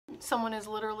Someone is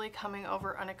literally coming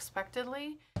over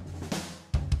unexpectedly.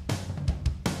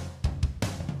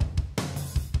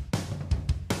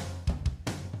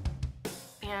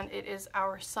 And it is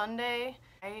our Sunday.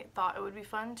 I thought it would be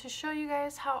fun to show you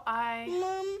guys how I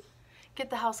get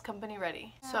the house company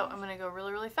ready. So I'm gonna go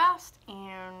really, really fast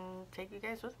and take you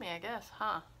guys with me, I guess,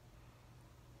 huh?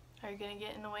 Are you gonna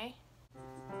get in the way?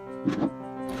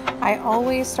 I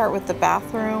always start with the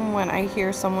bathroom when I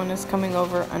hear someone is coming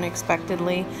over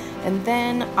unexpectedly, and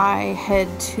then I head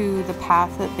to the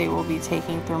path that they will be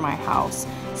taking through my house.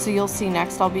 So you'll see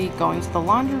next I'll be going to the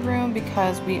laundry room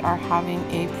because we are having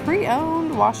a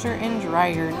pre-owned washer and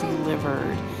dryer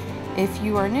delivered. If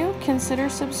you are new, consider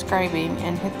subscribing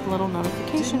and hit the little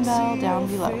notification bell down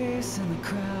below.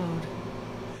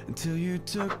 Until you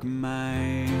took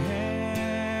my hand.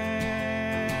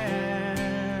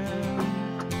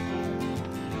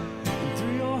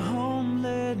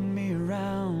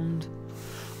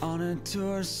 On a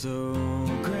tour so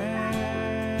grand,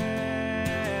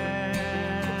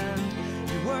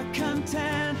 you were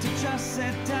content to just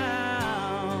sit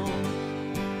down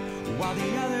while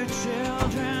the other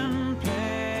children played,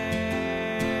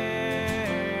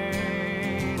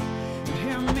 and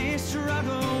hear me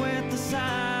struggle with the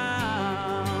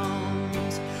sounds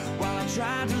while I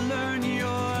tried to learn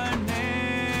your name.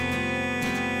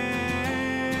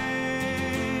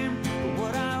 But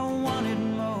what I wanted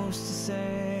most to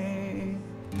say: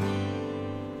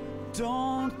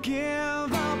 don't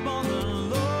give up on the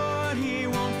Lord, He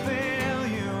won't fail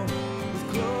you. With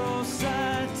close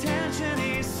attention,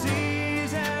 He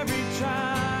sees every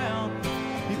trial.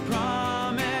 He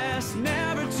promised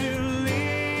never to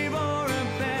leave or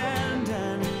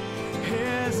abandon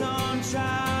His own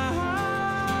child.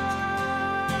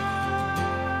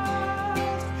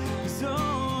 His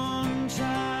own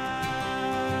child.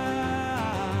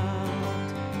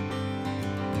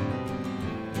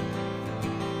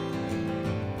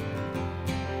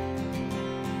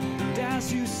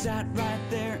 As you sat right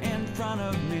there in front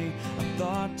of me, I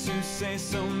thought to say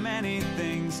so many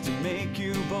things to make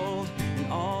you bold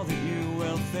in all that you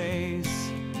will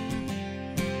face.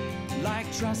 Like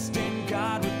trusting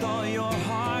God with all your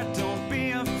heart. Don't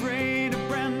be afraid of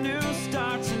brand new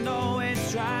starts, and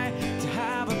always try to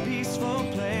have a peaceful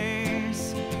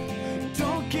place.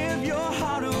 Don't give your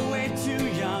heart away too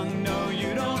young. No,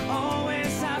 you don't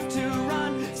always have to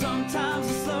run. Sometimes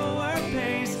a slower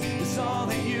pace is all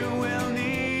that you will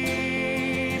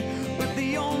need. But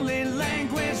the only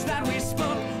language that we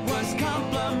spoke was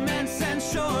compliments and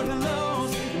short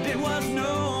hellos, and it was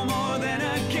no more than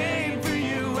a game for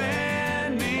you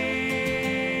and me.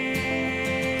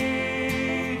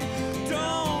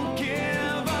 Don't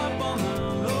give up on the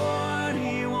Lord,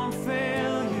 He won't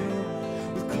fail you.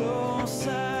 With close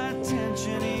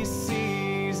attention, He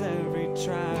sees every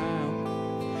trial.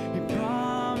 He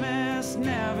promised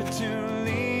never to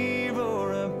leave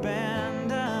or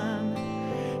abandon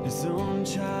His own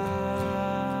child.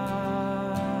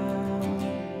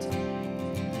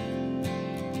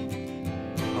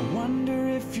 I wonder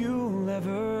if you'll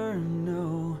ever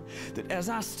know that as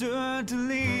I stood to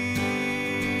leave,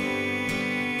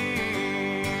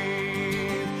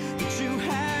 that you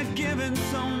had given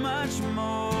so much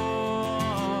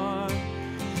more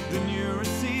than you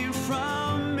received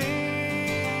from me.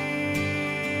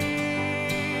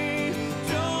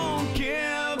 Don't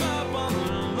give up on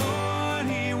the Lord,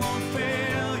 He won't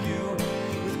fail you.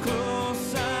 With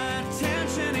close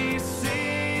attention, He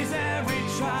sees every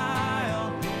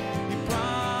trial. He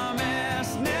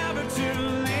promised never to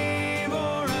leave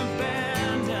or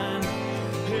abandon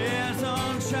His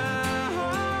own child.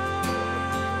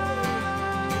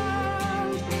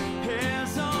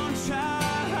 His own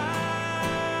child.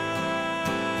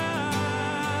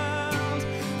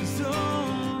 His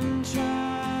own child.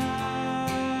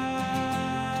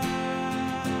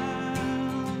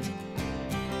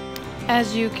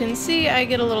 As you can see, I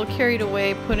get a little carried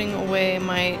away putting away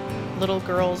my little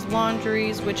girl's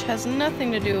laundries, which has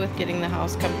nothing to do with getting the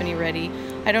house company ready.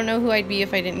 I don't know who I'd be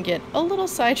if I didn't get a little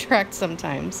sidetracked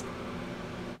sometimes.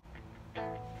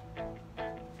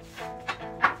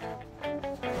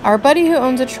 Our buddy who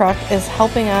owns a truck is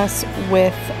helping us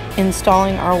with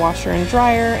installing our washer and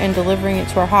dryer and delivering it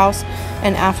to our house,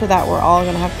 and after that we're all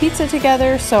gonna have pizza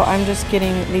together, so I'm just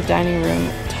getting the dining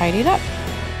room tidied up.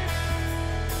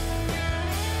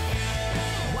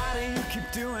 Why do you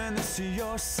keep doing this to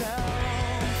yourself?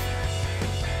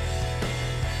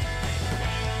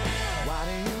 Why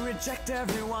do you reject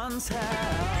everyone's help?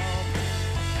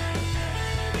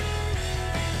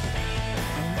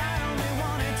 And I only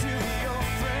wanted to be your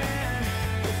friend,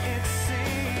 but it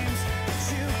seems that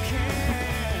you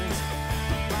can't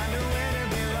find a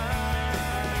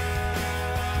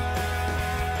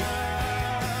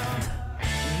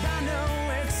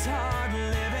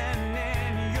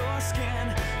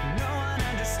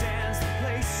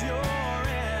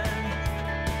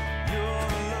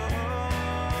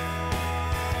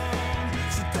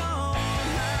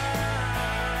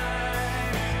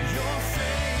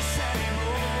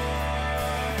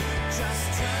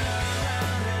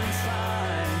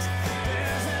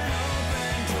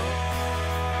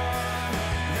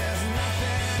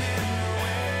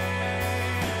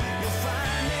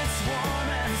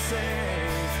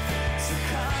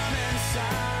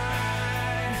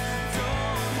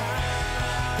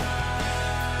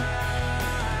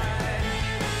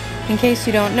In case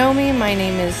you don't know me, my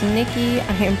name is Nikki.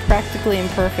 I am practically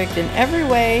imperfect in every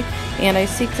way, and I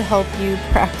seek to help you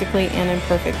practically and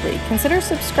imperfectly. Consider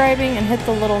subscribing and hit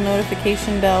the little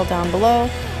notification bell down below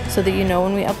so that you know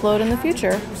when we upload in the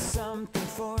future. Something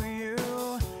for you.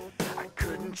 I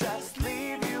couldn't just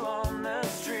leave you on the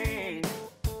street.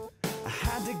 I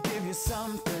had to give you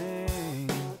something.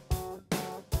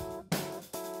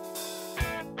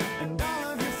 And all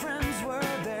of your friends were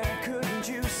there. Couldn't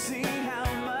you see how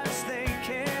much they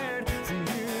cared for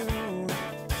you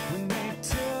when they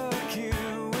took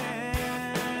you in?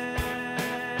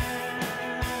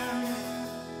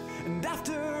 And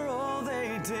after all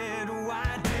they did,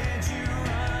 why did you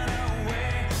run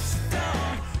away? So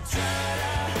don't try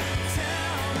to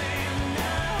tell me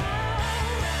no.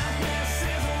 That this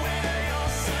is where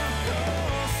you're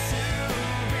supposed to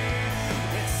be.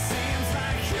 It seems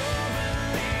like you're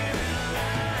believing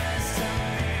lies to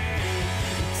me.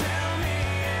 Tell me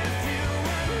if you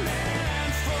were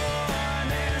meant for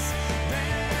this,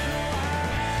 then why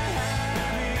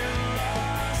have you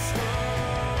lost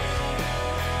hope?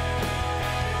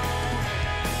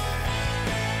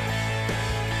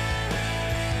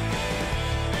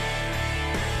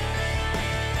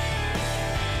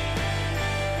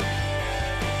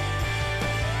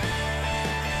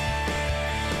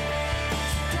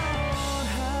 Don't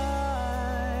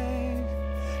hide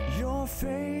your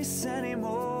face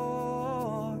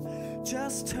anymore.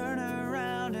 Just turn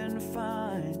around and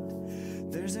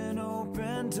find there's an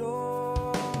open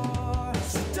door.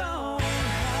 So don't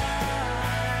hide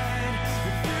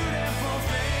your beautiful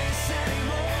face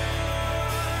anymore.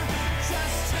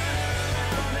 Just turn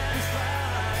around and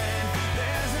find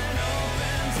there's an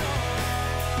open door.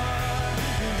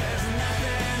 There's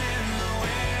nothing in the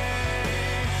way.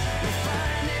 You'll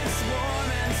find it's warm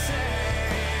and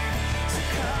safe. So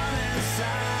come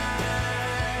inside.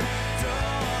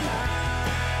 Don't hide.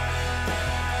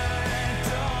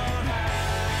 Don't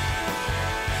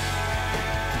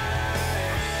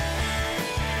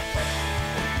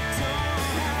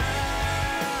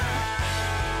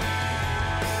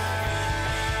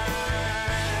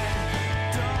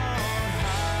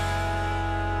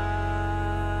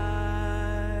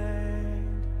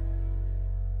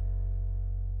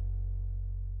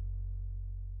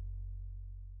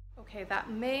Okay,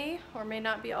 that may or may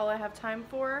not be all I have time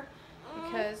for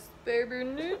because baby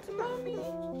needs mommy.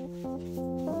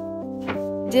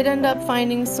 Did end up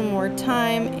finding some more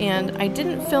time and I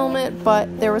didn't film it, but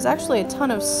there was actually a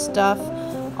ton of stuff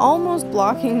almost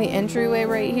blocking the entryway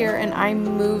right here, and I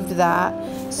moved that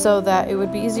so that it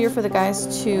would be easier for the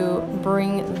guys to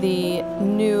bring the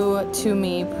new to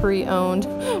me pre-owned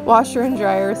washer and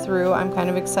dryer through. I'm kind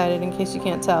of excited in case you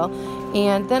can't tell.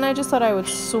 And then I just thought I would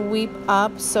sweep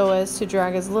up so as to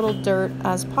drag as little dirt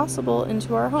as possible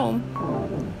into our home.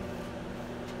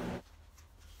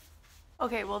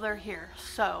 Okay, well they're here,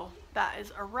 so that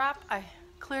is a wrap. I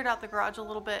cleared out the garage a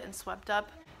little bit and swept up.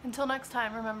 Until next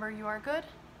time, remember you are good,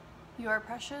 you are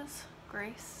precious,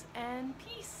 grace, and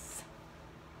peace.